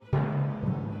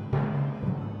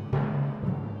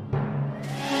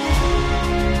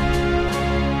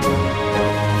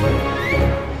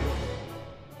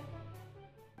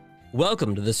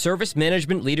Welcome to the Service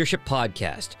Management Leadership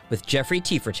Podcast with Jeffrey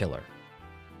Tiefertiller.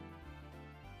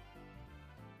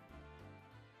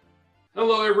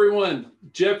 Hello, everyone.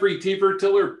 Jeffrey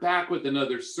Tiefertiller back with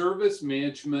another Service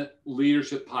Management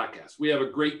Leadership Podcast. We have a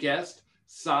great guest,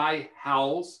 Cy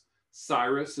Howells,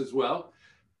 Cyrus as well.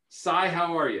 Cy,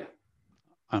 how are you?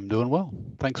 I'm doing well.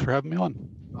 Thanks for having me on.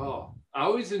 Oh, I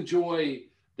always enjoy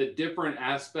the different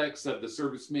aspects of the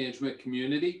service management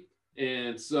community.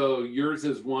 And so yours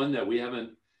is one that we haven't,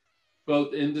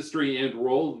 both industry and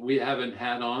role, we haven't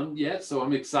had on yet. So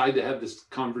I'm excited to have this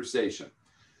conversation.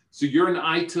 So you're an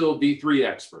ITIL V3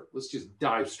 expert. Let's just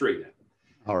dive straight in.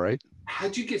 All right.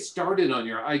 How'd you get started on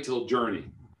your ITIL journey?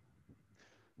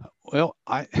 Well,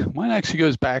 mine actually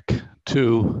goes back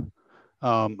to,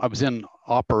 I was in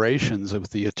operations of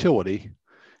the utility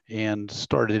and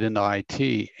started into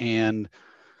IT and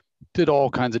did all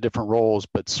kinds of different roles,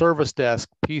 but service desk,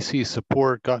 PC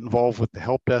support, got involved with the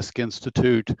Help Desk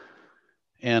Institute,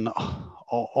 and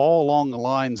all along the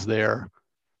lines there,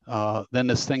 then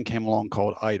this thing came along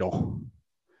called ITIL.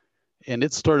 And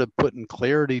it started putting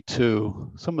clarity to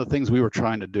some of the things we were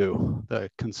trying to do, the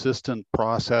consistent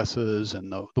processes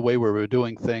and the way we were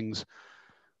doing things.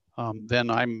 Then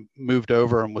I moved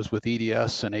over and was with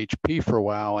EDS and HP for a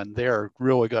while, and there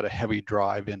really got a heavy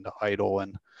drive into ITIL.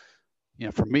 And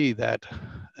for me, that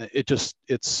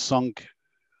it sunk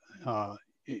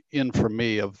in for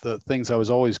me of the things I was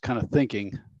always kind of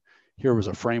thinking. Here was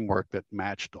a framework that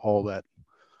matched all that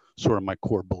sort of my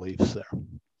core beliefs there.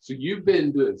 So you've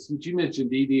been doing, since you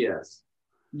mentioned EDS,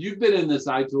 you've been in this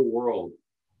ITIL world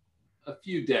a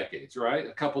few decades, right?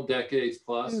 A couple decades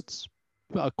plus. It's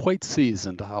quite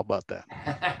seasoned. How about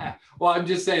that? Well, I'm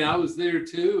just saying I was there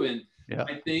too. And yeah.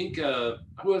 I think I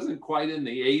wasn't quite in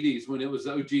the 80s when it was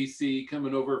OGC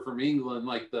coming over from England,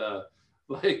 like the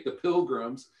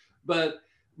Pilgrims, but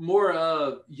more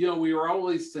of, we were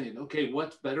always saying, okay,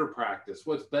 what's better practice?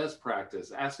 What's best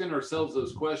practice? Asking ourselves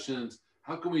those questions,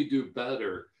 how can we do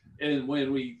better? And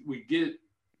when we get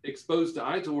exposed to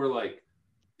ITIL, we're like,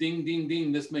 ding, ding,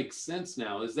 ding, this makes sense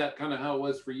now. Is that kind of how it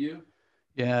was for you?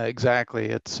 Yeah, exactly.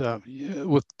 It's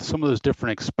with some of those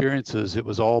different experiences, it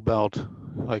was all about,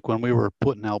 like when we were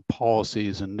putting out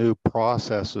policies and new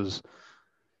processes,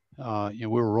 we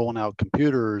were rolling out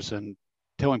computers and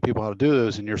telling people how to do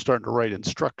those, and you're starting to write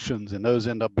instructions, and those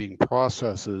end up being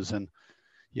processes. And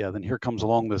then here comes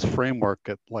along this framework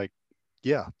that, like,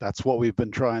 that's what we've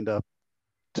been trying to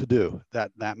do.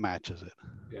 That matches it.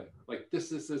 Yeah, like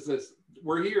this.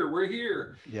 We're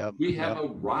here. Yeah, we have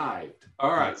arrived.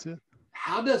 All right. That's it.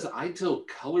 How does ITIL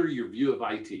color your view of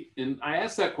IT? And I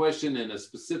ask that question in a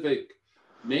specific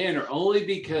manner only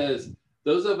because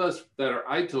those of us that are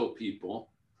ITIL people,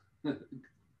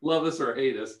 love us or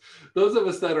hate us, those of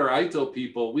us that are ITIL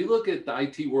people, we look at the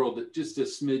IT world just a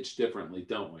smidge differently,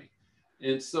 don't we?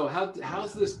 And so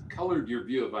how's this colored your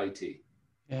view of IT?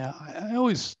 Yeah, I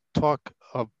always talk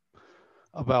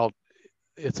about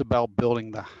it's about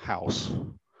building the house.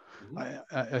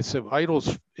 I said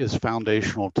ITIL is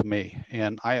foundational to me,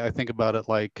 and I think about it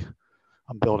like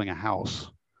I'm building a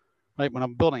house. Right? When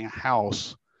I'm building a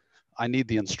house, I need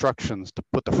the instructions to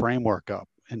put the framework up,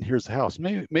 and here's the house.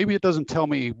 Maybe it doesn't tell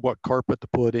me what carpet to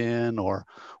put in or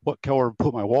what color to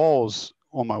put my walls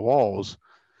on my walls,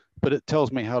 but it tells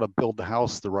me how to build the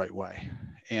house the right way.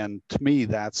 And to me,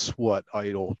 that's what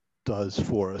ITIL does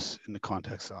for us in the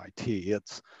context of IT.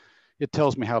 It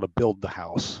tells me how to build the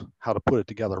house, how to put it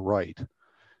together right.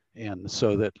 And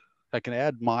so that I can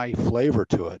add my flavor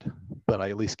to it, but I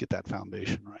at least get that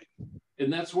foundation right.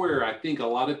 And that's where I think a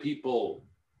lot of people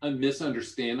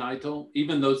misunderstand ITIL,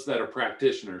 even those that are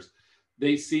practitioners.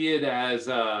 They see it as,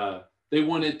 they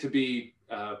want it to be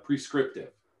prescriptive,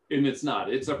 and it's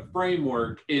not. It's a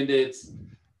framework, and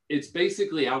it's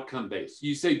basically outcome-based.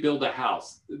 You say build a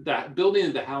house. That building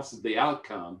of the house is the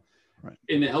outcome, right,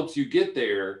 and it helps you get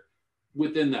there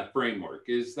within that framework.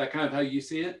 Is that kind of how you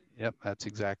see it? Yep, that's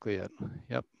exactly it.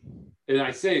 Yep. And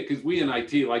I say it because we in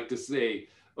IT like to say,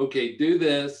 okay, do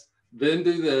this, then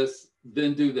do this,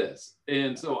 then do this.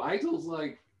 And so ITIL's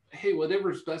like, hey,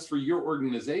 whatever's best for your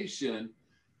organization,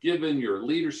 given your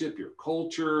leadership, your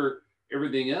culture,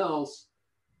 everything else,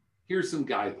 here's some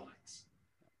guidelines.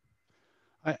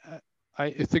 I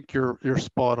think you're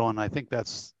spot on. I think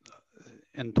that's,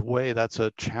 in a way, that's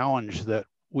a challenge that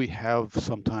we have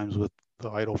sometimes with the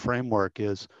ITIL framework,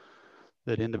 is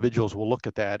that individuals will look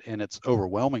at that and it's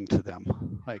overwhelming to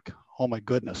them. Like, oh my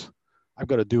goodness, I've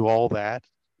got to do all that.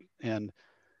 And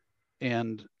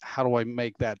how do I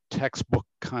make that textbook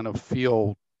kind of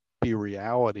be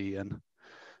reality?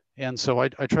 And so I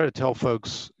try to tell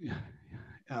folks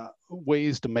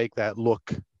ways to make that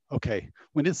look okay,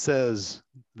 when it says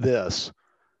this,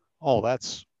 oh,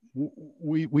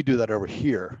 we do that over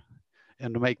here,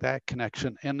 and to make that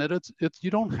connection, and that it's you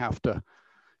don't have to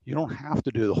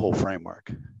do the whole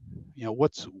framework. You know,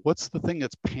 what's the thing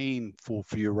that's painful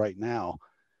for you right now,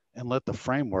 and let the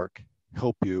framework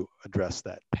help you address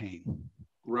that pain.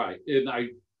 Right. And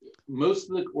most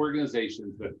of the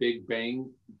organizations that big bang,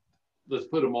 let's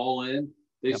put them all in,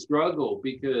 they struggle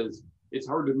because it's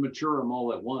hard to mature them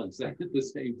all at once at the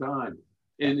same time.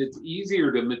 And it's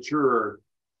easier to mature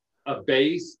a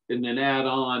base and then add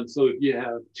on. So if you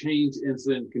have change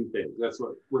incident config, that's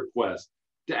what request,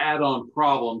 to add on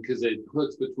problem because it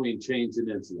hooks between change and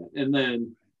incident. And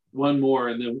then one more,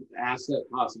 and then asset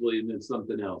possibly, and then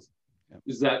something else. Yep.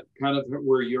 Is that kind of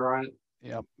where you're at?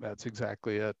 Yep, that's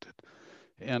exactly it.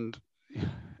 And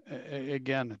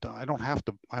again, I don't have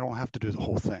to do the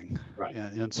whole thing. Right.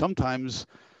 And sometimes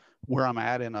where I'm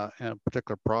at in a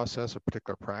particular process, a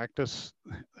particular practice,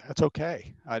 that's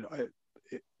okay.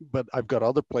 But I've got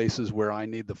other places where I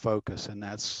need the focus, and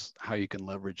that's how you can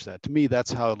leverage that. To me,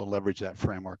 that's how to leverage that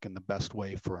framework in the best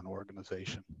way for an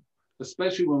organization.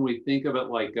 Especially when we think of it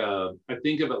like I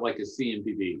think of it like a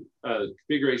CMDB,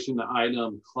 configuration, the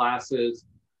item, classes,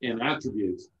 and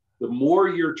attributes. The more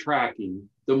you're tracking,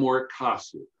 the more it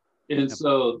costs you. And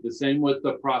so the same with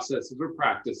the processes or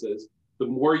practices, the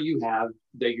more you have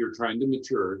that you're trying to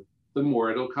mature, the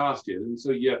more it'll cost you. And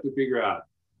so you have to figure out,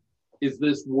 is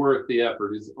this worth the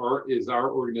effort? Is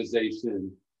our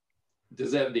organization,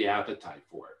 does it have the appetite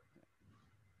for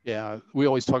it? Yeah, we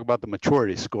always talk about the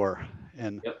maturity score.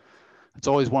 And it's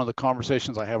always one of the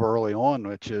conversations I have early on,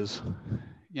 which is,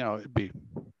 you know,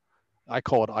 I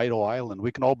call it idle island.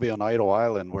 We can all be on idle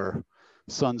island where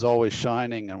sun's always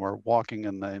shining and we're walking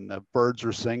and the birds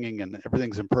are singing and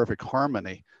everything's in perfect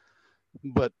harmony.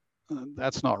 But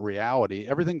that's not reality.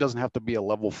 Everything doesn't have to be a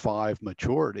level 5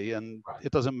 maturity, and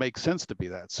it doesn't make sense to be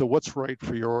that. So what's right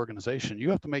for your organization? You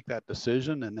have to make that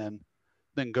decision and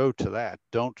then go to that.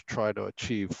 Don't try to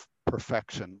achieve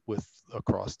perfection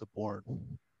across the board.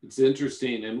 It's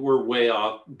interesting, and we're way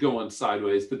off going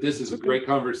sideways, but this is a great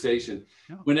conversation.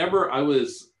 Yeah. Whenever I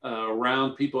was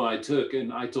around people I took in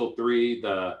ITIL 3,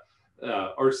 the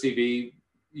RCV,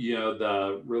 you know,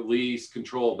 the release,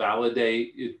 control,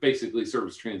 validate, it basically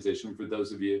service transition for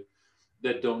those of you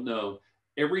that don't know.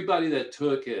 Everybody that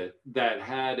took it, that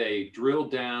had a drill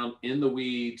down in the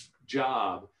weeds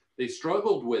job, they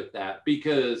struggled with that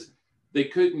because they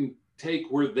couldn't take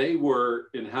where they were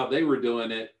and how they were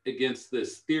doing it against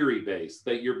this theory base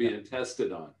that you're being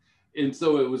tested on. And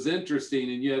so it was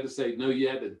interesting, and you had to say, no, you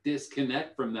had to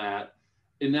disconnect from that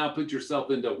and now put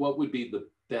yourself into what would be the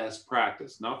best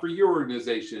practice, not for your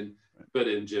organization, but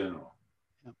in general.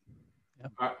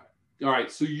 All right.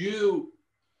 So you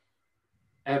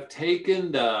have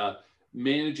taken the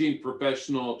managing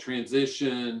professional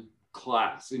transition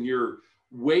class and you're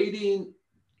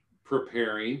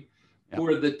preparing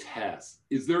for the test.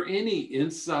 Is there any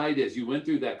insight as you went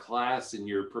through that class and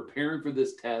you're preparing for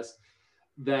this test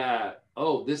that,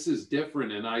 oh, this is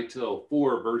different in ITIL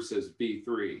 4 versus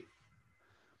V3?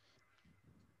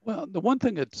 Well, the one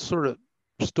thing that sort of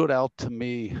stood out to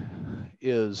me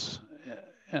is,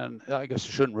 and I guess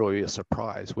it shouldn't really be a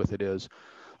surprise with it, is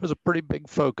there's a pretty big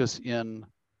focus in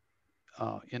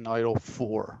ITIL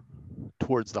 4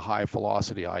 towards the high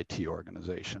velocity IT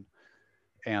organization.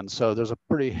 And so there's a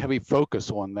pretty heavy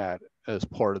focus on that as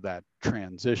part of that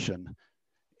transition.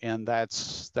 And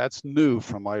that's new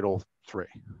from ITIL 3.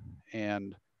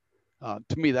 And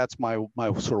to me, that's my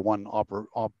sort of one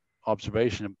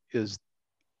observation is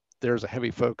there's a heavy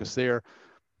focus there.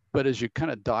 But as you kind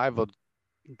of dive a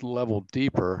level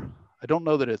deeper, I don't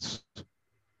know that it's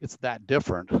that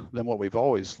different than what we've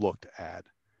always looked at.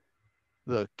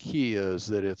 The key is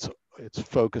that it's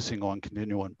focusing on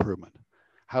continual improvement.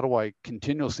 How do I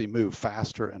continuously move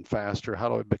faster and faster? How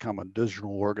do I become a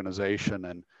digital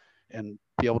organization and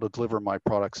be able to deliver my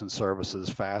products and services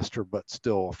faster, but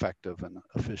still effective and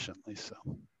efficiently? So.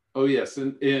 Oh, yes.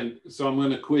 And so I'm going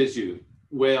to quiz you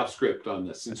way off script on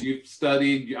this. Since you've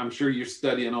studied, I'm sure you're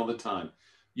studying all the time.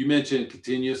 You mentioned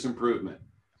continuous improvement.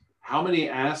 How many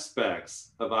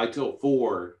aspects of ITIL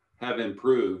 4 have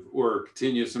improved or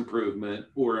continuous improvement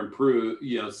or improve,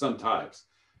 some types?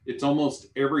 It's almost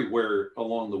everywhere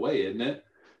along the way, isn't it?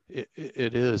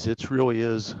 It is. It really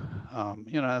is.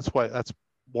 That's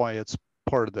why it's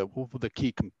part of the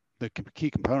key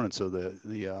components of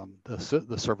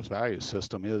the service value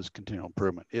system is continual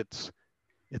improvement. It's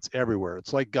everywhere.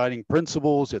 It's like guiding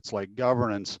principles. It's like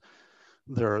governance.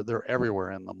 They're everywhere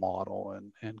in the model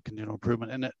and continual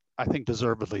improvement. And I think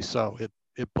deservedly so.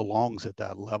 It belongs at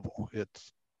that level.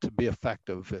 It's to be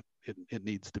effective. it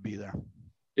needs to be there.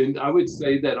 And I would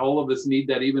say that all of us need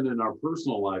that even in our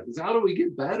personal life, is how do we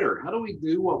get better? How do we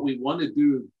do what we want to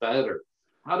do better?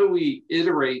 How do we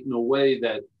iterate in a way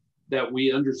that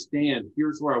we understand,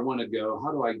 here's where I want to go.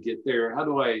 How do I get there? How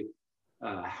do I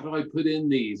put in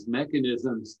these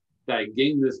mechanisms that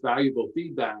gain this valuable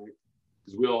feedback,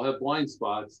 because we all have blind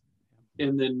spots,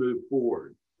 and then move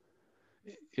forward?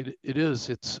 It's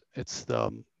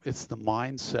the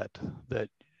mindset that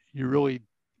you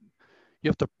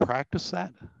have to practice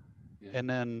that. Yeah. And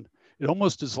then it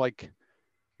almost is like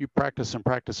you practice and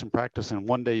practice and practice, and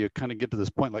one day you kind of get to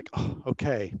this point like, oh,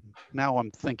 okay, now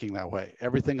I'm thinking that way.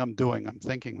 Everything I'm doing, I'm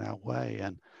thinking that way.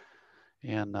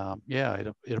 And yeah,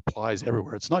 it applies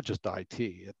everywhere. It's not just IT.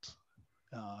 It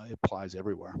applies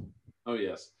everywhere. Oh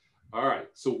yes. All right.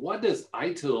 So what does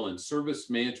ITIL and service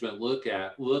management look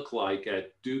like at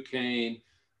Duquesne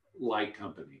Light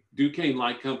Company? Duquesne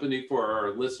Light Company, for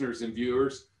our listeners and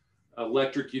viewers,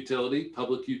 electric utility,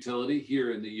 public utility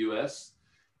here in the U.S.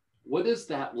 What does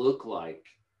that look like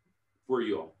for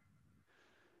you all?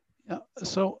 Yeah.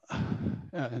 So,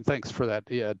 and thanks for that.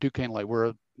 Yeah, Duquesne Light.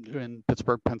 We're in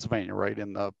Pittsburgh, Pennsylvania, right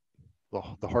in the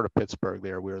heart of Pittsburgh.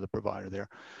 There, we're the provider there.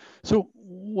 So,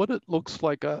 what it looks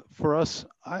like for us,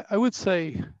 I would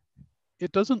say,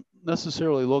 it doesn't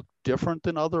necessarily look different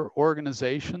than other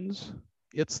organizations.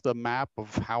 It's the map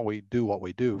of how we do what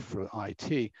we do for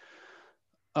IT.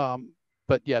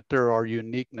 But yet there are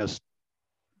uniqueness.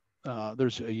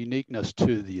 There's a uniqueness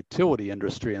to the utility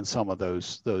industry in some of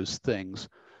those things.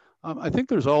 I think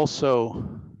there's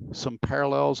also some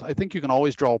parallels. I think you can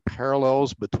always draw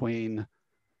parallels between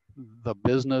the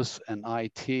business and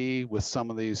IT with some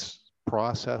of these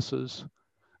processes.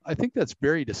 I think that's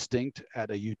very distinct at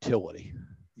a utility.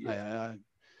 Yeah.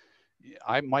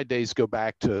 My days go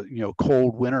back to,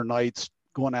 cold winter nights,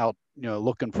 going out,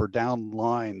 looking for down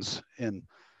lines, and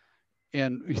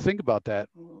you think about that,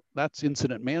 that's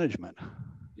incident management.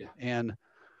 Yeah. And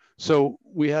so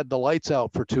we had the lights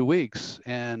out for 2 weeks,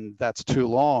 and that's too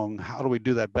long. How do we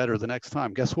do that better the next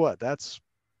time? Guess what? That's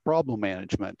problem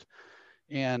management.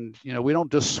 And, we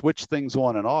don't just switch things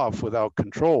on and off without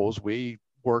controls. We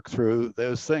work through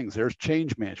those things. There's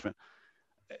change management.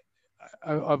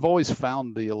 I've always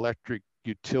found the electric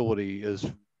utility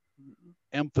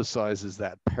emphasizes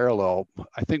that parallel,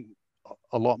 I think,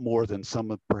 a lot more than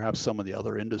perhaps some of the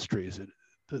other industries.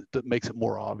 That makes it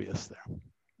more obvious there.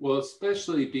 Well,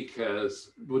 especially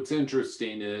because what's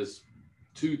interesting is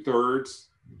 2/3,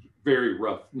 very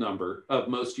rough number, of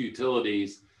most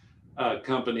utilities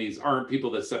companies aren't people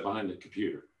that sit behind the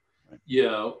computer.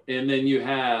 Right. And then you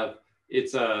have,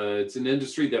 it's an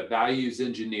industry that values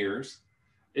engineers.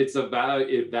 It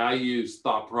values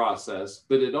thought process,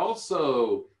 but it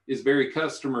also is very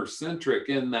customer centric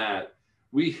in that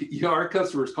our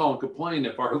customers call and complain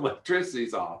if our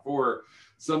electricity's off or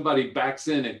somebody backs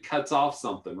in and cuts off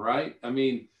something, right? I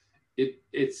mean,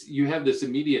 you have this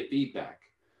immediate feedback.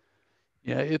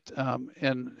 Yeah,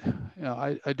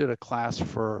 I did a class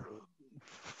for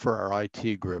our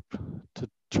IT group to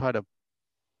try to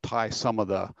tie some of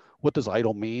what does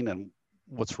idle mean and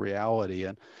what's reality,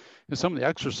 and some of the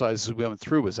exercises we went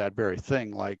through was that very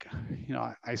thing. Like,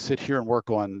 I sit here and work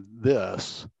on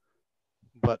this,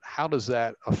 but how does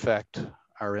that affect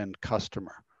our end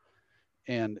customer?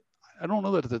 And I don't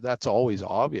know that that's always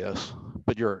obvious,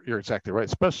 but you're exactly right,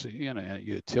 especially in a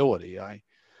utility.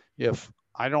 If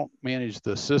I don't manage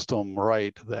the system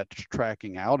right that's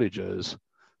tracking outages,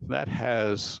 that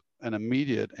has an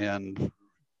immediate and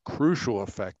crucial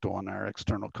effect on our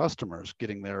external customers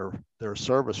getting their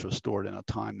service restored in a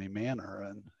timely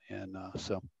manner. And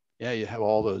so, yeah, you have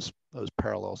all those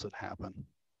parallels that happen.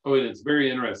 Oh, and it's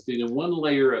very interesting. And one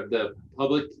layer of the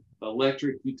public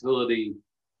electric utility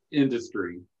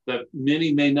industry that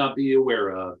many may not be aware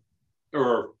of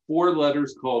are 4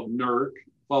 letters called NERC,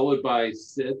 followed by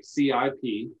CIP,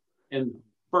 CIP, and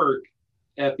FERC,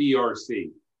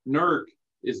 FERC. NERC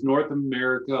is North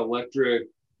America Electric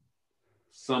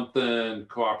something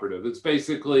cooperative. It's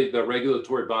basically the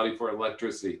regulatory body for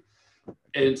electricity.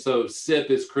 And so CIP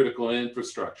is critical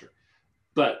infrastructure.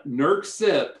 But NERC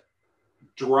CIP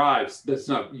drives, that's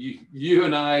not, you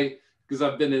and I, because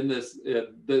I've been in this,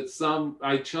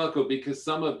 I chuckle because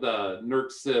some of the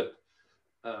NERC CIP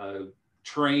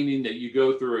training that you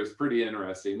go through is pretty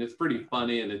interesting. It's pretty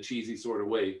funny in a cheesy sort of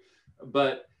way.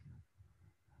 But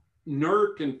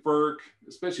NERC and FERC,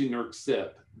 especially NERC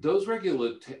CIP, those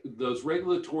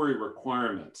regulatory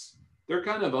requirements, they're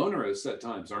kind of onerous at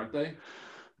times, aren't they?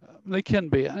 They can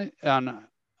be. I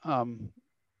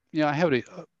have a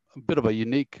bit of a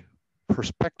unique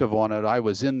perspective on it. I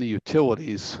was in the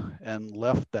utilities and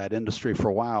left that industry for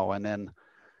a while, and then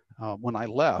When I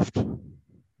left,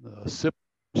 the SIP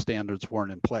standards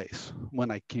weren't in place. When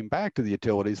I came back to the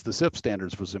utilities, the SIP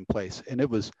standards was in place, and it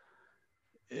was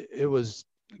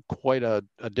quite a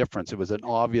difference. It was an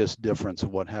obvious difference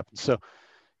of what happened. So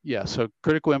yeah, so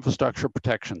critical infrastructure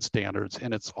protection standards,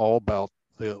 and it's all about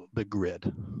the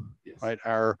grid, yes.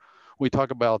 Right? We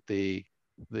talk about the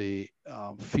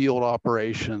field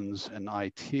operations and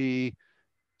IT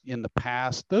in the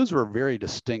past. Those were very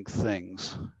distinct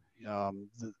things.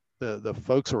 The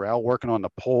folks who are out working on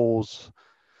the poles,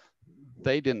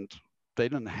 they didn't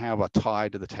have a tie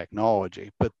to the technology,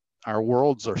 but our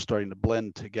worlds are starting to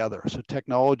blend together. So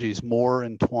technology is more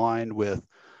entwined with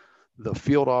the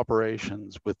field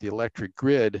operations, with the electric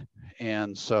grid,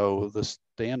 and so the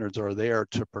standards are there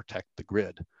to protect the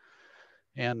grid.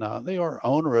 And they are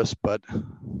onerous, but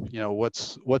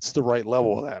what's the right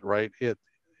level of that, right?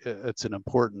 It's an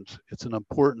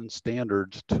important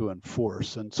standard to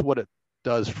enforce. And so what it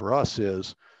does for us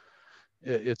is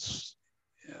it's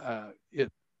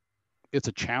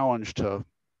a challenge to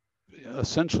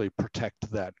essentially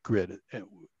protect that grid.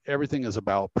 Everything is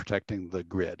about protecting the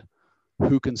grid.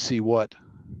 Who can see what?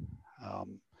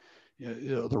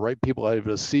 The right people are able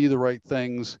to see the right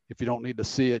things. If you don't need to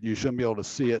see it, you shouldn't be able to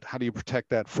see it. How do you protect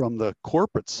that from the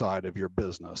corporate side of your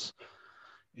business?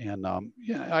 And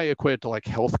I equate it to like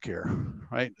healthcare,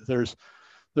 right? There's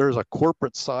a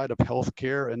corporate side of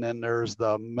healthcare, and then there's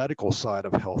the medical side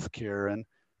of healthcare. And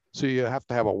so you have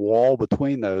to have a wall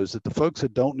between those, that the folks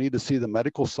that don't need to see the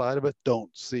medical side of it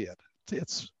don't see it.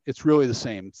 It's really the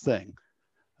same thing.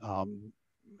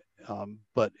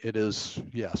 But it is,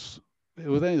 yes,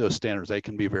 with any of those standards, they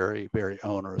can be very, very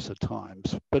onerous at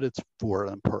times, but it's for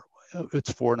an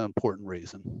important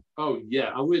reason. Oh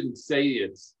yeah, I wouldn't say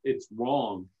it's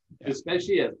wrong, yeah.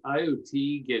 Especially as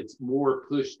IoT gets more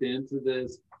pushed into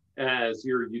this, as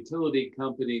your utility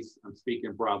companies, I'm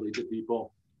speaking broadly to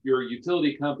people, your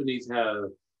utility companies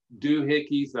have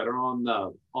doohickeys that are on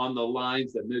the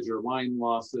lines that measure line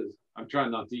losses. I'm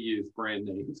trying not to use brand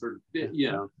names or,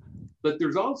 but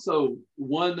there's also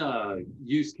one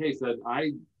use case that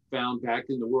I found back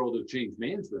in the world of change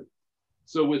management.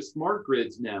 So with smart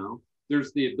grids now,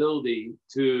 there's the ability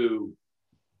to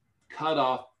cut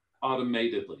off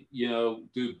automatically,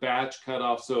 do batch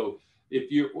cutoff. So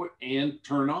and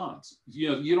turn ons,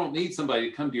 you don't need somebody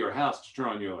to come to your house to turn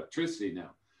on your electricity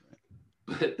now.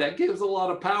 But that gives a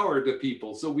lot of power to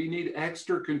people. So we need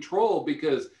extra control,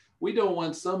 because we don't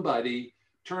want somebody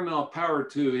turning off power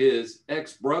to his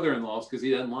ex-brother-in-laws because he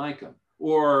doesn't like them.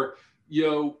 Or,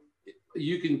 you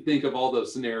can think of all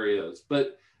those scenarios.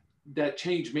 But that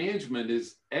change management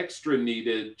is extra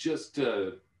needed just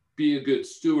to be a good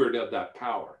steward of that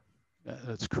power.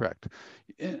 That's correct.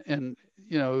 And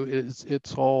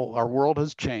it's all, our world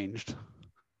has changed.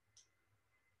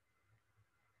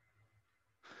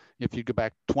 If you go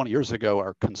back 20 years ago,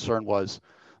 our concern was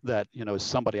that,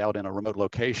 somebody out in a remote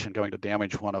location going to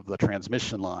damage one of the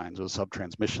transmission lines or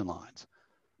sub-transmission lines.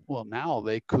 Well, now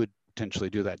they could potentially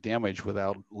do that damage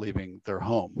without leaving their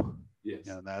home. Yes.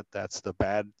 That's the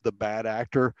bad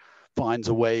actor finds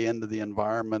a way into the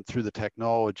environment through the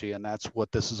technology, and that's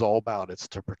what this is all about. It's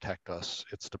to protect us.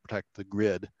 It's to protect the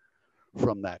grid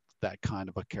from that kind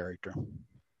of a character.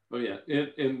 Oh yeah,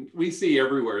 and we see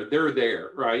everywhere, they're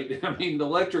there, right? I mean, the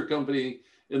electric company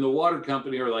and the water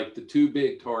company are like the two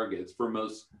big targets for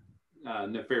most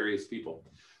nefarious people.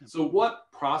 So what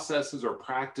processes or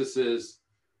practices,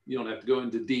 you don't have to go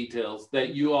into details,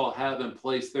 that you all have in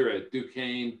place there at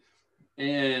Duquesne,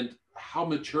 and how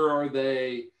mature are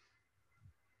they?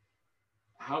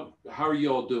 How are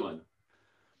you all doing?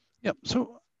 Yeah,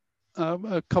 so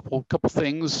a couple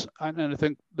things, and I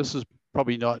think this is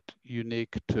probably not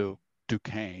unique to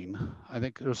Duquesne. I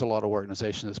think there's a lot of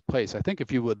organizations in this place. I think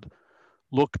if you would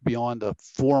look beyond a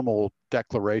formal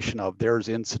declaration of there's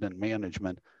incident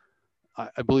management,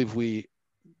 I believe we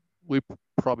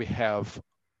probably have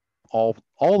all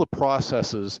the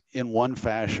processes in one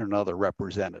fashion or another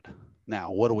represented.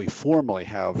 Now, what do we formally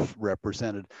have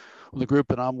represented? Well, the group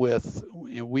that I'm with,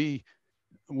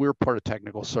 we're part of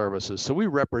technical services. So we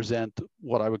represent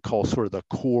what I would call sort of the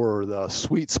core, the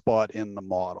sweet spot in the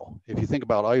model. If you think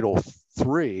about IDLE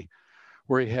 3,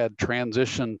 where you had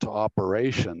transition to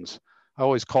operations, I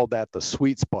always called that the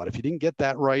sweet spot. If you didn't get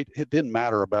that right, it didn't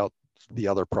matter about the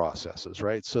other processes,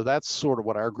 right? So that's sort of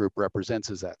what our group represents,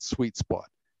 is that sweet spot: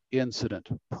 incident,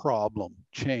 problem,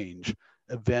 change,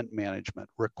 event management,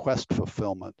 request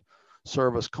fulfillment,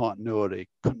 service continuity,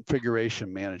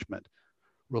 configuration management,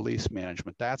 release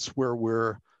management. That's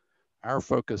where our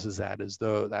focus is at, is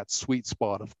that sweet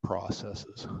spot of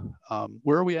processes.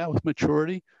 Where are we at with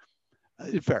maturity?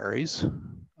 It varies.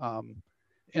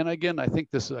 And again, I think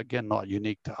this is again not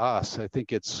unique to us. I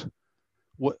think it's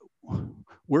what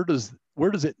where does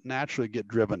it naturally get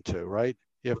driven to, right?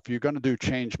 If you're going to do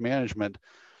change management,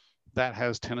 that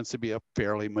has tendency to be a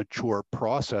fairly mature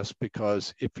process,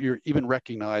 because if you even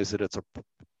recognize that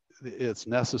it's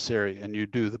necessary and you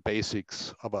do the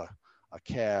basics of a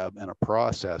cab and a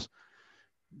process,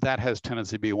 that has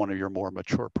tendency to be one of your more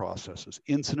mature processes.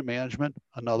 Incident management,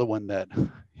 another one that,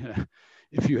 you know,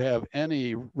 if you have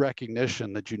any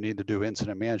recognition that you need to do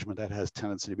incident management, that has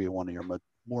tendency to be one of your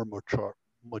more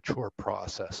mature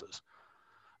processes.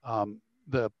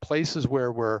 The places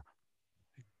where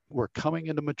we're coming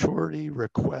into maturity: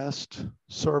 request,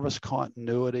 service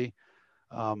continuity,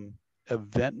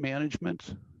 event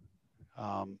management,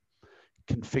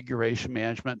 configuration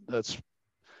management. That's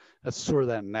sort of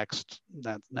that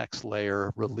next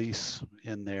layer, release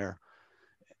in there.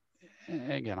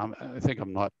 And again, I think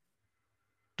I'm not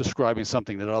describing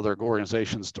something that other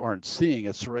organizations aren't seeing.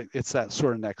 It's right. It's that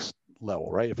sort of next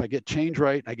level, right? If I get change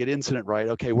right, I get incident right.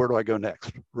 Okay, where do I go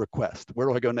next? Request. Where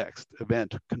do I go next?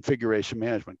 Event, configuration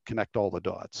management. Connect all the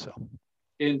dots. So,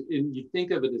 and you think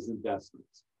of it as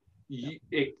investments.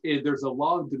 There's a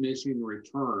law of diminishing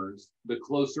returns the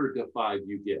closer to 5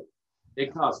 you get.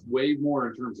 It costs way more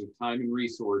in terms of time and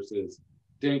resources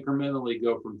to incrementally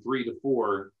go from 3 to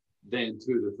 4 than 2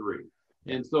 to 3.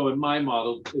 And so in my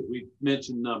model, if we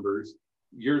mentioned numbers,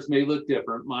 yours may look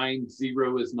different. Mine,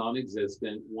 0 is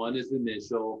non-existent, 1 is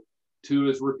initial, 2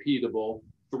 is repeatable,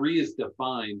 3 is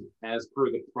defined as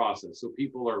per the process. So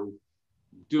people are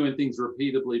doing things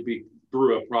repeatedly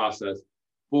through a process.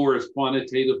 4 is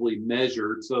quantitatively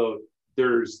measured. So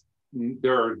there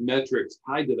are metrics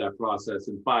tied to that process,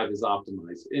 and 5 is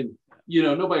optimized. And, you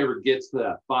know, nobody ever gets to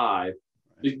that 5.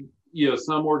 You know,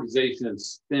 some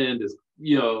organizations spend as,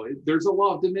 you know, there's a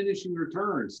law of diminishing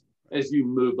returns as you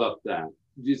move up that.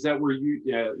 Is that where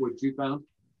what you found?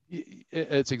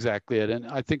 It's exactly it. And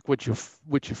I think what you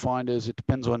find is it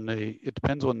depends on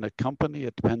the company.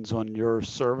 It depends on your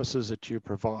services that you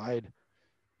provide.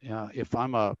 If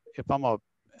I'm an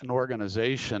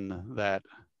organization that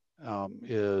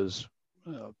is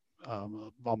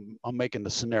I'm making the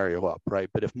scenario up, right?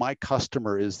 But if my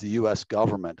customer is the U.S.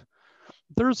 government,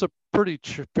 there's a pretty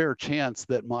fair chance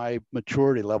that my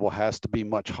maturity level has to be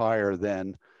much higher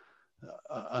than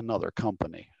another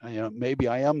company. You know, maybe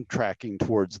I am tracking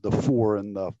towards the 4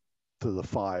 and to the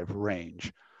 5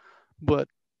 range, but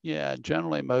yeah,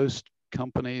 generally most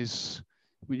companies,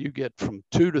 when you get from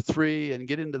 2 to 3 and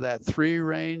get into that 3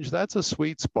 range, that's a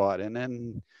sweet spot. And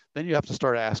then you have to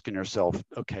start asking yourself,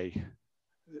 okay,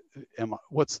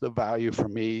 what's the value for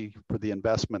me for the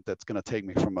investment that's going to take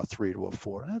me from a 3 to a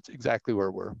 4? And that's exactly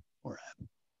where we're at.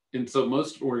 And so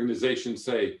most organizations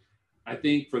say, I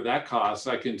think for that cost,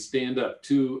 I can stand up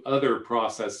 2 other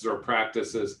processes or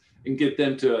practices and get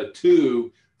them to a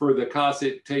 2 for the cost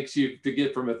it takes you to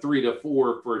get from a 3 to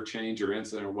 4 for a change or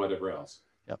incident or whatever else.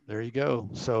 Yep, there you go.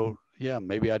 So yeah,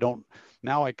 maybe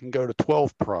now I can go to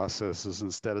 12 processes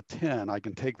instead of 10. I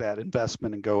can take that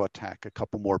investment and go attack a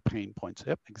couple more pain points.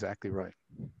 Yep, exactly right.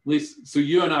 Lisa, so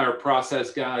you and I are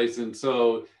process guys. And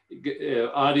so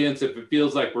audience, if it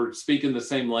feels like we're speaking the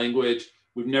same language,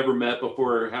 we've never met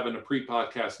before having a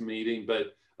pre-podcast meeting,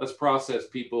 but us process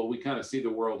people, we kind of see the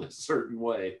world a certain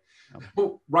way,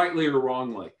 rightly or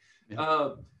wrongly.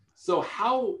 Yeah. So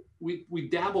how we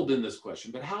dabbled in this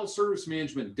question, but how is service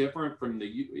management different from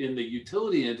in the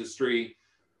utility industry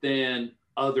than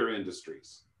other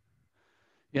industries?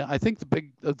 Yeah, I think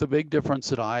the big difference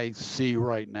that I see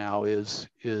right now is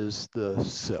the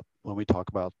SIP. When we talk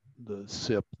about the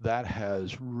SIP, that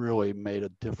has really made a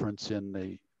difference in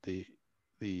the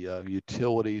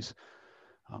utilities.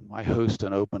 I host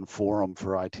an open forum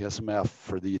for ITSMF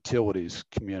for the utilities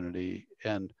community,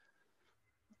 and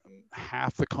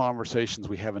half the conversations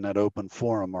we have in that open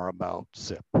forum are about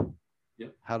SIP.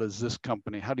 Yep. How does this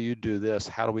company, how do you do this?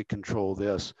 How do we control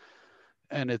this?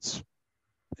 And it's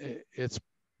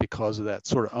because of that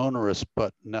sort of onerous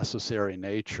but necessary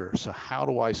nature. So how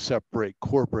do I separate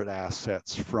corporate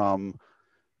assets from,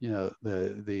 you know,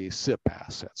 the SIP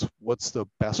assets? What's the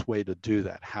best way to do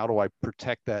that? How do I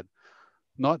protect that,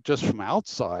 not just from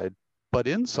outside, but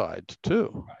inside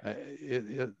too?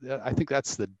 I think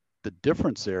that's the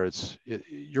difference there.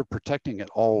 You're protecting it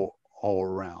all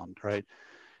around, right?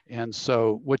 And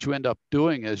so what you end up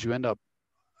doing is you end up,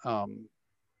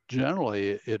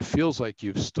 generally, it feels like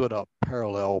you've stood up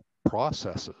parallel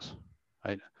processes,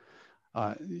 right?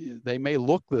 They may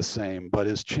look the same, but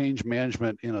is change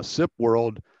management in a SIP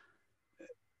world,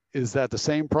 is that the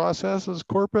same process as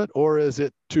corporate, or is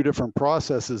it 2 different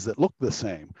processes that look the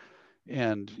same?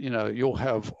 And, you know, you'll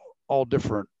have all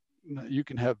different you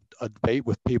can have a debate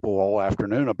with people all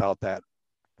afternoon about that,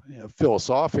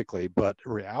 philosophically, but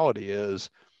reality is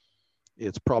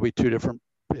it's probably two different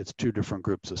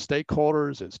groups of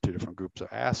stakeholders, it's two different groups of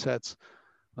assets.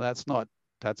 That's not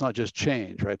just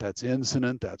change, right? That's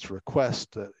incident, that's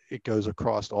request, it goes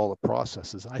across all the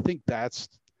processes. I think that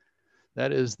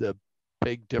is the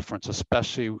big difference,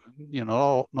 especially,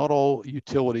 not all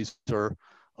utilities are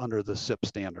under the SIP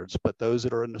standards, but those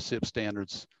that are in the SIP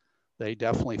standards, they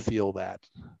definitely feel that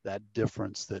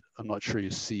difference that I'm not sure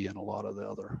you see in a lot of the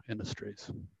other industries.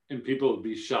 And people would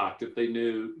be shocked if they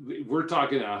knew. We're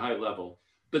talking at a high level,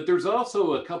 but there's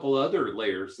also a couple other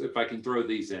layers, if I can throw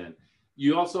these in.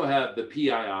 You also have the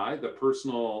PII, the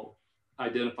personal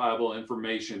identifiable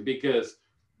information, because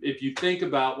if you think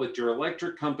about what your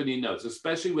electric company knows,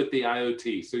 especially with the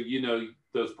IoT, so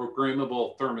those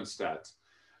programmable thermostats,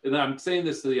 and I'm saying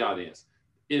this to the audience,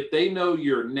 if they know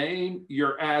your name,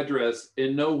 your address,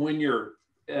 and know when your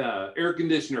air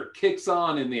conditioner kicks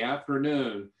on in the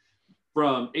afternoon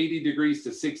from 80 degrees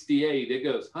to 68, it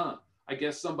goes, I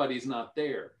guess somebody's not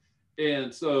there.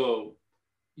 And so,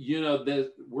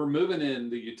 we're moving in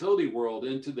the utility world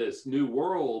into this new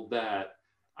world that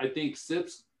I think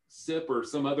SIP or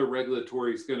some other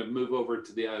regulatory is going to move over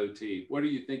to the IoT. What are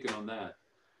you thinking on that?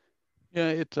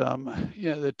 Yeah,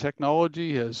 the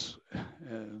technology has,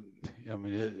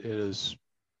 it has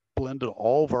blended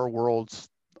all of our worlds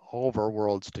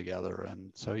together.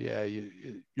 And so, yeah,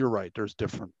 you're right. There's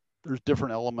different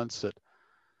elements that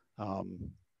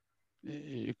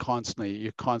you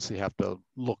constantly have to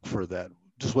look for that,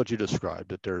 just what you described,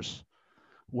 that there's,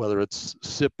 whether it's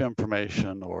SIP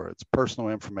information or it's personal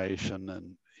information,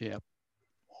 and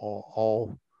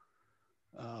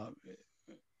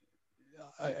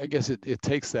I guess it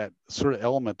takes that sort of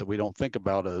element that we don't think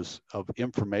about as of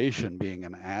information being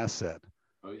an asset.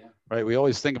 Oh yeah. Right. We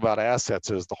always think about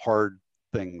assets as the hard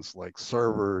things like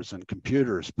servers and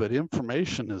computers, but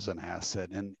information is an asset,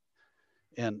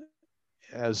 and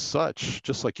as such,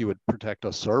 just like you would protect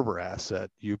a server asset,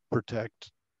 you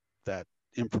protect that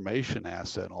information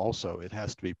asset also. It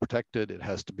has to be protected, it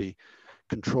has to be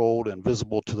controlled and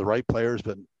visible to the right players,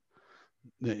 but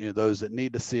those that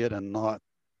need to see it and not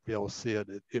be able to see it,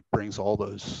 it brings all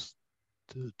those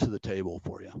to the table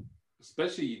for you.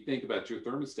 Especially you think about your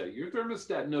thermostat. Your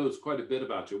thermostat knows quite a bit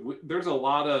about you. There's a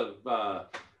lot of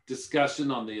discussion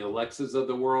on the Alexas of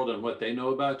the world and what they know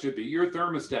about you, but your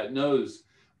thermostat knows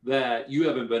that you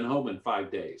haven't been home in 5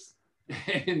 days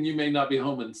and you may not be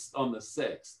home on the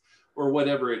 6th or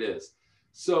whatever it is.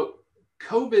 So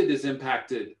COVID has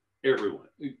impacted everyone.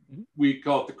 We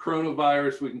call it the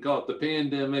coronavirus, we can call it the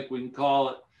pandemic, we can call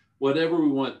it whatever we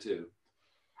want to.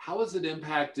 How has it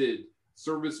impacted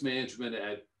service management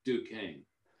at Duquesne?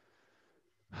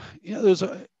 There's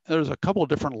a couple of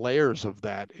different layers of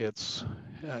that. It's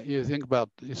you think about,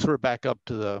 you sort of back up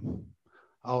to the,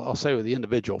 I'll say with the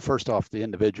individual. First off, the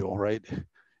individual, right?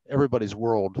 Everybody's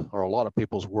world, or a lot of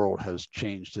people's world, has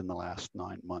changed in the last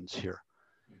 9 months here.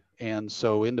 And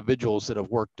so individuals that have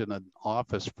worked in an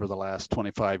office for the last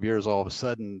 25 years, all of a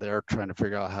sudden they're trying to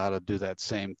figure out how to do that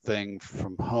same thing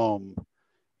from home.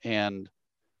 And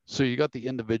so you got the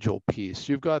individual piece.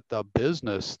 You've got the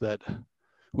business that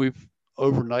we've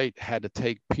overnight had to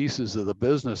take pieces of the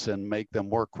business and make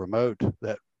them work remote,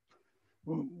 that,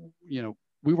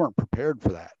 we weren't prepared for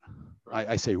that.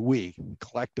 I say we,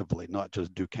 collectively, not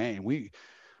just Duquesne.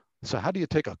 So how do you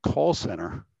take a call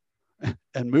center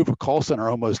and move a call center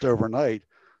almost overnight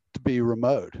to be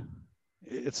remote?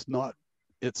 It's not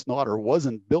or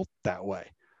wasn't built that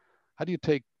way. How do you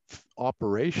take an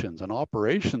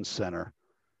operations center,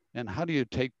 and how do you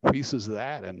take pieces of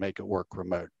that and make it work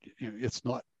remote? It's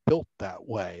not built that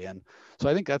way. And so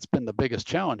I think that's been the biggest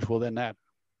challenge. Well, then that,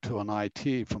 to an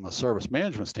IT from a service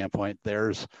management standpoint,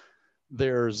 there's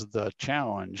the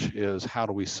challenge is, how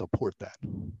do we support that?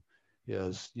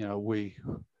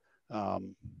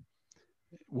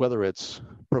 Whether it's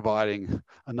providing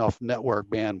enough network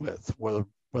bandwidth,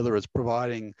 whether it's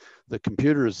providing the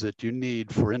computers that you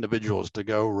need for individuals to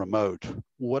go remote,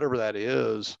 whatever that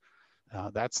is,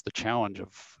 that's the challenge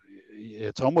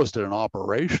it's almost an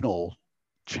operational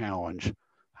challenge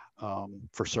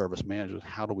for service managers.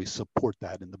 How do we support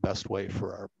that in the best way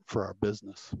for our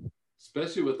business?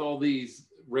 Especially with all these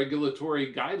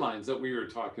regulatory guidelines that we were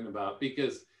talking about,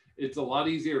 because it's a lot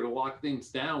easier to lock things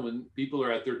down when people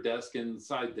are at their desk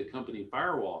inside the company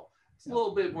firewall. It's a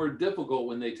little bit more difficult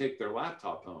when they take their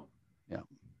laptop home.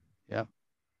 Yeah.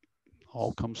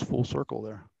 All comes full circle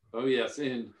there. Oh yes,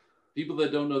 and people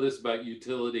that don't know this about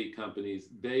utility companies,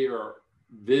 they are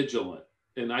vigilant,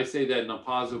 and I say that in a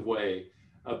positive way,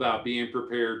 about being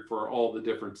prepared for all the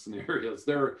different scenarios.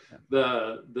 The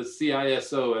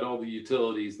CISO at all the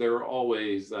utilities, they're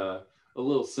always a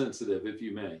little sensitive, if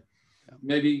you may. Yeah.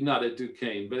 Maybe not at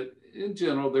Duquesne, but in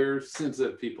general, they're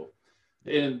sensitive people,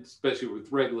 and especially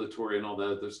with regulatory and all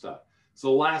that other stuff.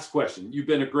 So last question. You've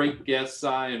been a great guest,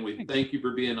 Cy, and we thank you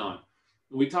for being on.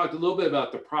 We talked a little bit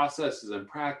about the processes and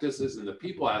practices and the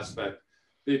people aspect.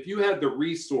 But if you had the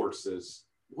resources,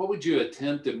 what would you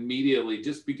attempt immediately,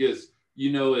 just because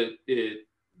you know it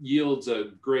yields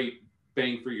a great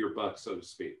bang for your buck, so to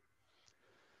speak?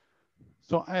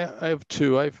 So I have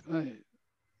two.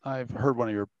 I've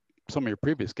heard some of your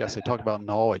previous guests, they talk about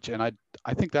knowledge, and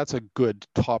I think that's a good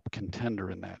top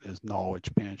contender in that is knowledge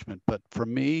management. But for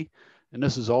me, and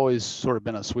this has always sort of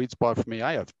been a sweet spot for me,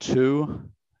 I have two,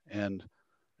 and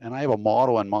I have a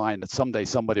model in mind that someday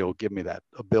somebody will give me that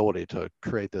ability to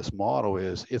create this model.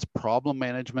 It's problem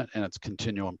management and it's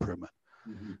continual improvement.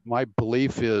 Mm-hmm. My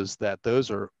belief is that those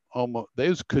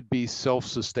could be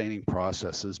self-sustaining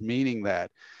processes, meaning that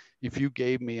if you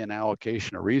gave me an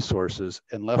allocation of resources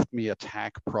and left me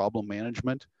attack problem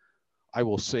management, I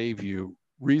will save you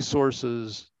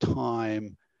resources,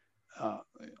 time,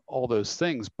 all those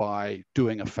things by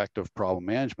doing effective problem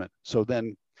management. So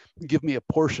then give me a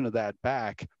portion of that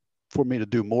back for me to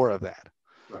do more of that.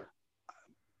 Right.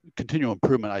 Continual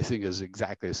improvement, I think, is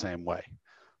exactly the same way.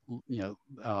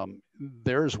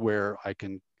 There's where I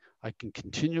can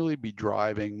continually be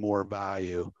driving more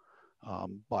value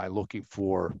by looking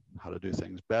for how to do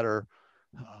things better,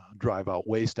 drive out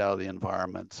waste out of the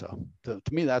environment. So to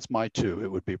me, that's my two.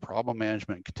 It would be problem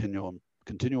management, continual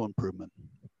improvement.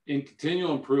 In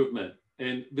continual improvement,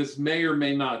 and this may or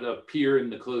may not appear in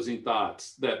the closing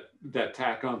thoughts that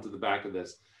tack onto the back of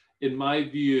this, in my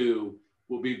view,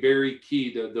 will be very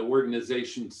key to the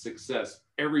organization's success.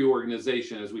 Every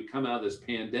organization, as we come out of this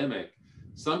pandemic,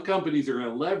 some companies are going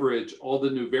to leverage all the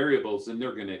new variables and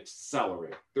they're going to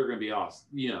accelerate. They're going to be awesome.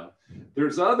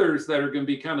 There's others that are going to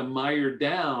be kind of mired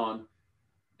down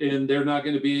and they're not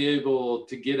going to be able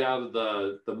to get out of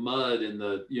the mud and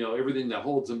everything that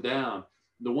holds them down.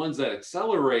 The ones that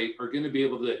accelerate are going to be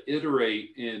able to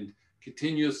iterate and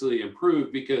continuously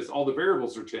improve because all the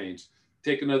variables are changed.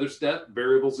 Take another step,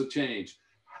 variables have changed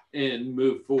and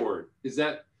move forward.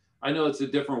 I know it's a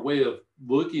different way of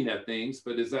looking at things,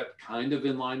 but is that kind of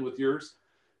in line with yours?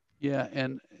 Yeah.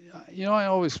 And, I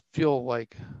always feel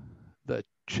like the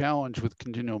challenge with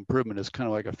continual improvement is kind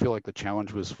of like, I feel like the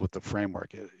challenge was with the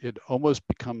framework. It almost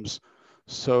becomes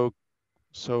so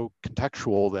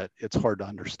contextual that it's hard to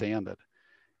understand it.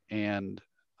 And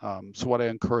so what I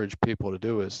encourage people to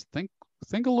do is think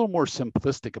a little more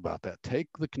simplistic about that. Take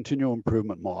the continual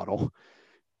improvement model.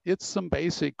 It's some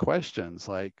basic questions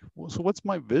like, so what's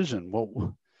my vision?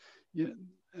 Well,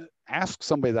 ask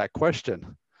somebody that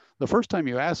question. The first time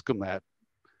you ask them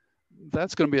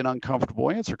that's going to be an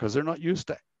uncomfortable answer because they're not used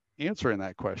to answering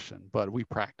that question, but we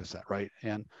practice that, right?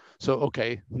 And so,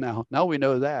 okay, now we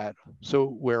know that. So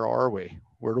where are we?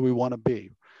 Where do we want to be?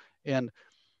 And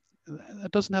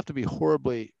that doesn't have to be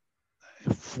horribly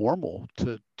formal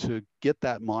to get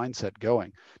that mindset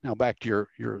going. Now back to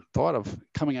your thought of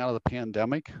coming out of the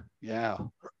pandemic. Yeah,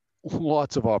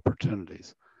 lots of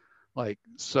opportunities.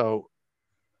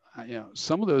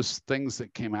 Some of those things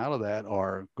that came out of that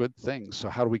are good things. So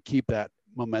how do we keep that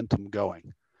momentum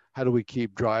going? How do we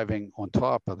keep driving on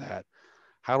top of that?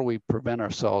 How do we prevent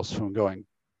ourselves from going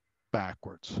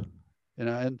backwards?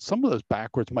 And some of those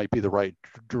backwards might be the right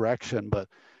direction, but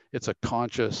it's a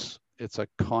conscious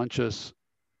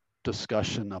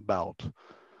discussion about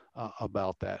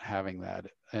that, having that.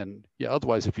 And yeah,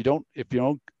 otherwise, if you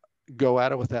don't go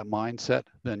at it with that mindset,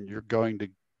 then you're going to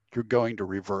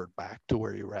revert back to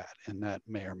where you're at, and that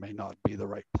may or may not be the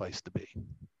right place to be.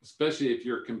 Especially if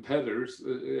you're competitors,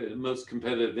 in most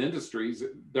competitive industries,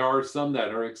 there are some that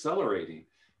are accelerating.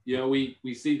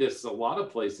 We see this a lot of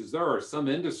places. There are some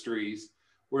industries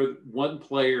where one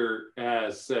player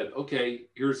has said, okay,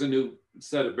 here's a new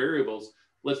set of variables.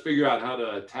 Let's figure out how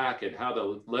to attack it, how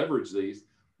to leverage these.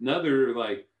 Another,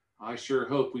 like, I sure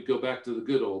hope we go back to the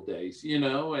good old days,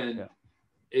 and yeah.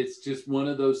 It's just one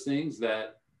of those things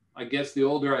that I guess the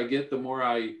older I get, the more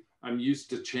I'm used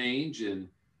to change, and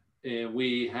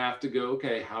we have to go,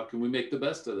 okay, how can we make the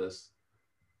best of this?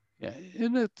 Yeah,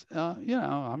 and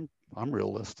I'm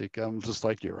realistic. I'm just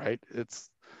like you, right? It's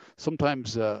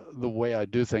sometimes the way I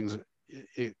do things,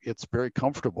 it's very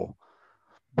comfortable,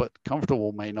 but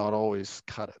comfortable may not always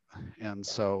cut it. And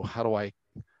so how do I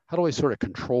sort of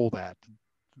control that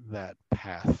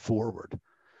path forward?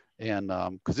 And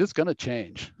because it's going to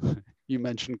change. You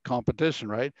mentioned competition,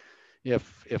 right?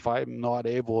 if I'm not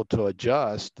able to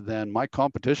adjust, then my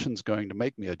competition's going to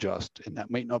make me adjust, and that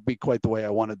may not be quite the way I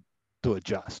wanted to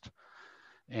adjust.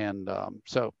 And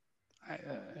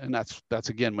and that's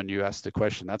again, when you ask the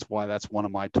question, that's why that's one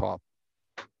of my top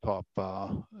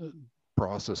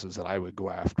processes that I would go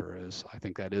after. Is I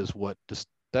think that is what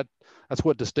that's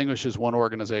what distinguishes one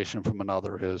organization from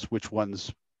another, is which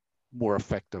one's more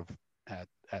effective at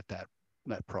that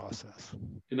process.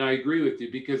 And I agree with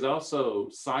you, because also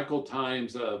cycle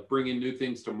times of bringing new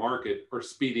things to market are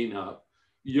speeding up.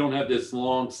 You don't have this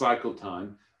long cycle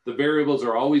time. The variables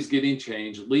are always getting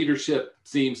changed. Leadership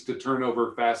seems to turn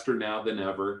over faster now than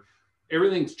ever.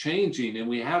 Everything's changing, and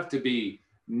we have to be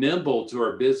nimble to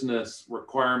our business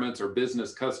requirements, our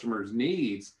business customers'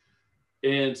 needs.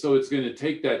 And so it's going to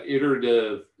take that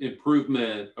iterative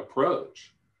improvement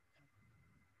approach.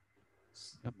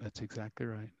 Yep, that's exactly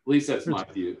right. At least that's my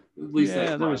view. At least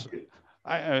yeah, that's my view.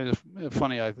 It's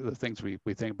funny, the things we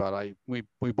think about.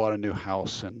 We bought a new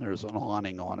house, and there's an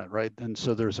awning on it, right? And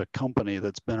so there's a company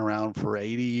that's been around for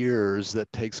 80 years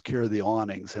that takes care of the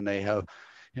awnings, and they have,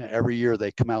 every year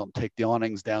they come out and take the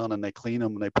awnings down, and they clean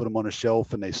them, and they put them on a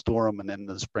shelf, and they store them, and then in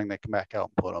the spring they come back out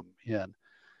and put them in.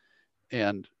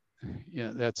 And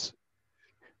it's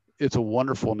a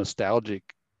wonderful nostalgic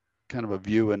kind of a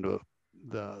view into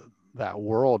that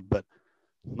world, but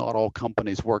not all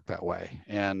companies work that way.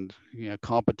 And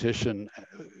competition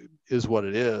is what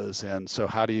it is. And so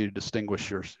how do you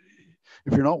distinguish if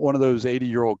you're not one of those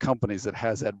 80-year-old companies that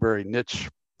has that very niche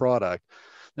product,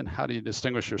 then how do you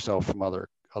distinguish yourself from other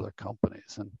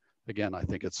companies? And again, I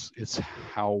think it's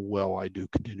how well I do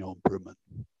continual improvement.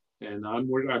 And I'm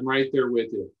right there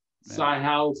with you. Cy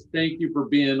Howells, thank you for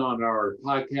being on our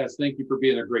podcast. Thank you for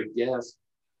being a great guest.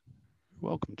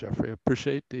 Welcome, Jeffrey.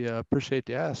 Appreciate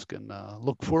the ask, and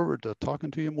look forward to talking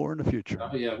to you more in the future.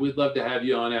 Oh yeah, we'd love to have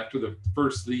you on after the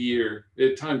first of the year.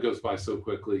 Time goes by so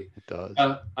quickly. It does.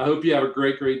 I hope you have a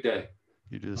great day.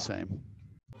 You do the same.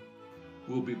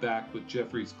 We'll be back with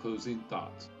Jeffrey's closing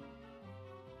thoughts.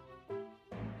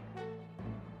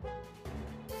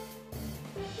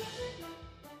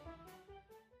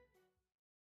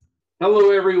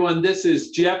 Hello, everyone. This is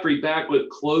Jeffrey back with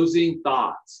closing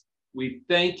thoughts. We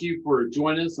thank you for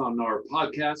joining us on our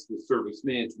podcast, the Service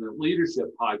Management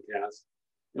Leadership Podcast.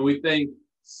 And we thank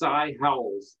Cy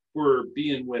Howells for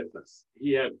being with us.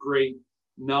 He had great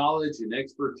knowledge and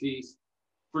expertise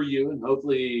for you, and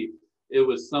hopefully it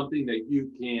was something that you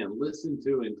can listen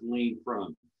to and glean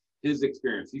from his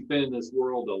experience. He's been in this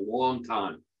world a long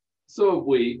time. So have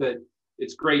we, but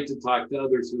it's great to talk to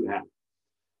others who have.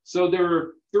 So there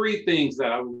are three things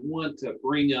that I want to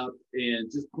bring up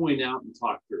and just point out and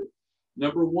talk through.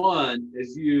 Number one,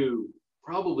 as you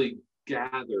probably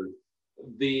gathered,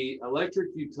 the electric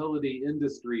utility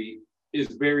industry is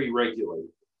very regulated,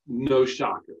 no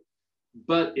shocker,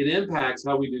 but it impacts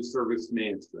how we do service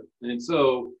management. And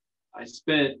so I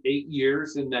spent 8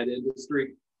 years in that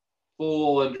industry,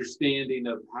 full understanding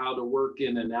of how to work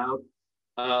in and out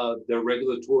of the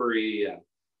regulatory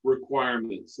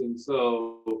requirements. And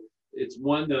so it's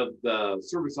one of the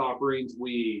service offerings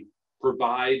we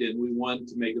provide and we want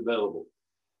to make available.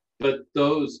 But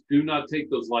those, do not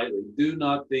take those lightly. Do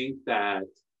not think that,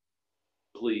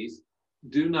 please,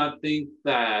 do not think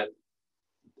that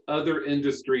other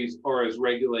industries are as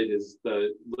regulated as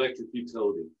the electric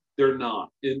utility. They're not.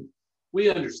 And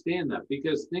we understand that,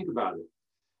 because think about it.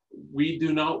 We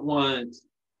do not want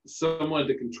someone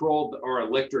to control our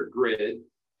electric grid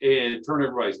and turn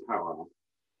everybody's power off.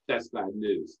 That's bad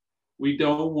news. We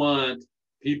don't want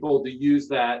people to use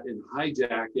that and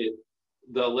hijack it,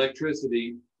 the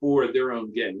electricity, for their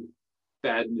own gain.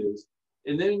 Bad news.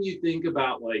 And then you think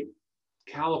about like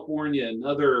California and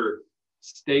other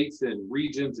states and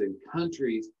regions and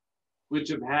countries which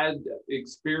have had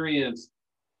experienced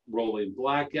rolling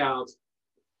blackouts,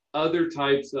 other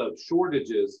types of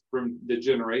shortages from the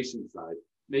generation side,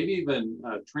 maybe even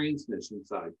transmission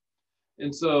side.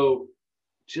 And so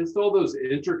just all those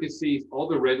intricacies, all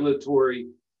the regulatory,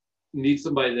 need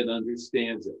somebody that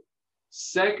understands it.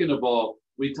 Second of all,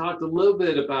 we talked a little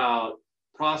bit about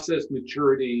process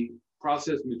maturity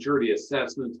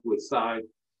assessments with Cy,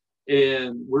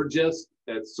 and we're just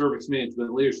at Service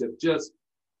Management Leadership just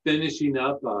finishing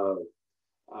up a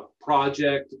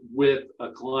project with a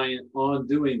client on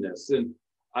doing this. And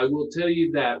I will tell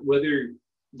you that whether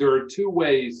there are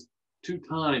two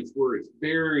times where it's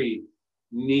very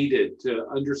needed to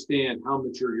understand how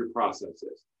mature your process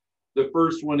is. The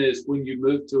first one is when you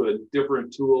move to a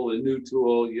different tool, a new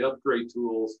tool, you upgrade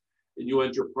tools, and you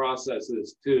want your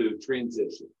processes to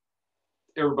transition.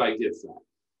 Everybody gets that.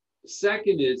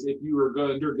 Second is if you are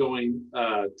undergoing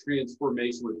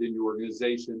transformation within your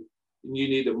organization and you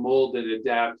need to mold and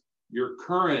adapt your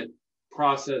current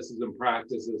processes and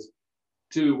practices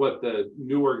to what the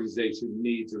new organization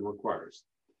needs and requires.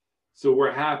 So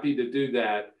we're happy to do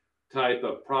that type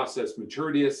of process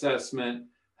maturity assessment,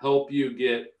 help you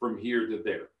get from here to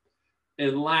there.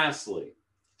 And lastly,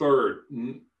 third,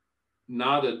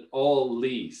 not at all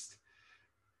least,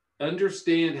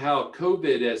 understand how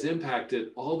COVID has impacted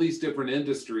all these different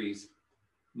industries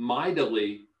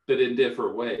mightily, but in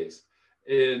different ways.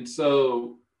 And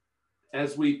so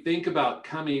as we think about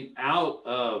coming out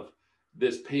of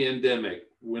this pandemic,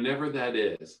 whenever that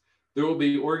is, there will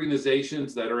be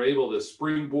organizations that are able to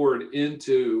springboard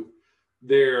into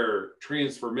their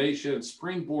transformation,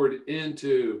 springboard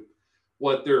into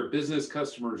what their business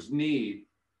customers need,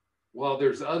 while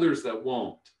there's others that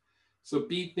won't. So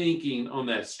be thinking on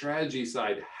that strategy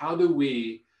side, how do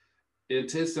we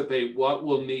anticipate what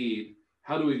we'll need?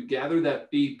 How do we gather that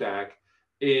feedback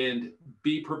and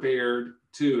be prepared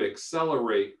to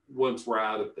accelerate once we're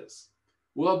out of this?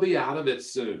 We'll be out of it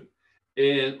soon.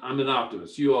 And I'm an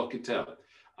optimist. You all can tell.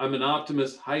 I'm an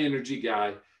optimist, high energy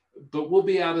guy, but we'll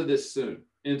be out of this soon.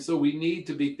 And so we need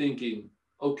to be thinking,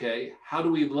 okay, how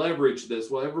do we leverage this?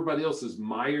 Well, everybody else is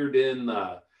mired in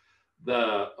the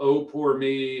oh, poor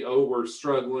me, oh, we're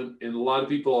struggling. And a lot of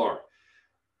people are.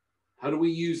 How do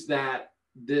we use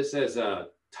this as a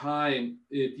time?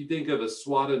 If you think of a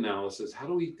SWOT analysis, how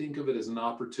do we think of it as an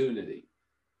opportunity,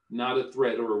 not a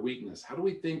threat or a weakness? How do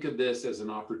we think of this as an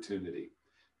opportunity?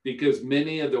 Because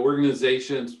many of the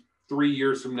organizations 3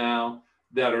 years from now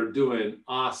that are doing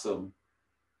awesome,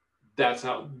 that's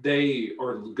how they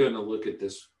are going to look at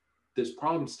this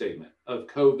problem statement of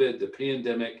COVID, the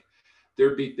pandemic. They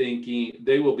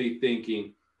will be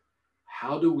thinking,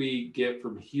 how do we get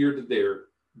from here to there?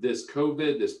 This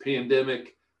COVID, this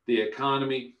pandemic, the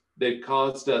economy, they've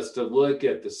caused us to look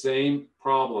at the same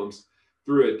problems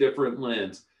through a different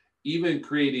lens, even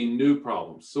creating new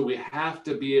problems. So we have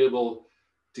to be able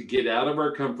to get out of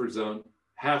our comfort zone,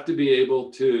 have to be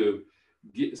able to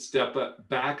step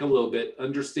back a little bit,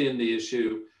 understand the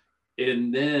issue,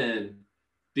 and then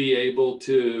be able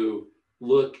to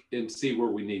look and see where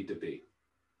we need to be.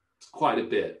 It's quite a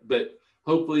bit, but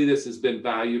hopefully this has been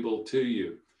valuable to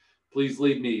you. Please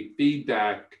leave me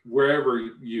feedback wherever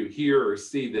you hear or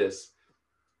see this.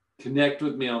 Connect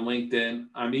with me on LinkedIn.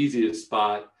 I'm easy to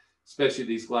spot, especially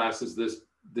these glasses,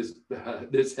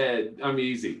 this head, I'm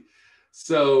easy.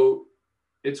 So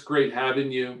it's great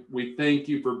having you. We thank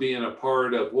you for being a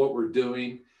part of what we're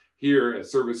doing here at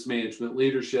Service Management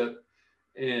Leadership.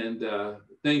 And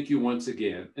thank you once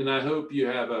again. And I hope you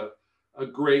have a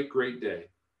great, great day.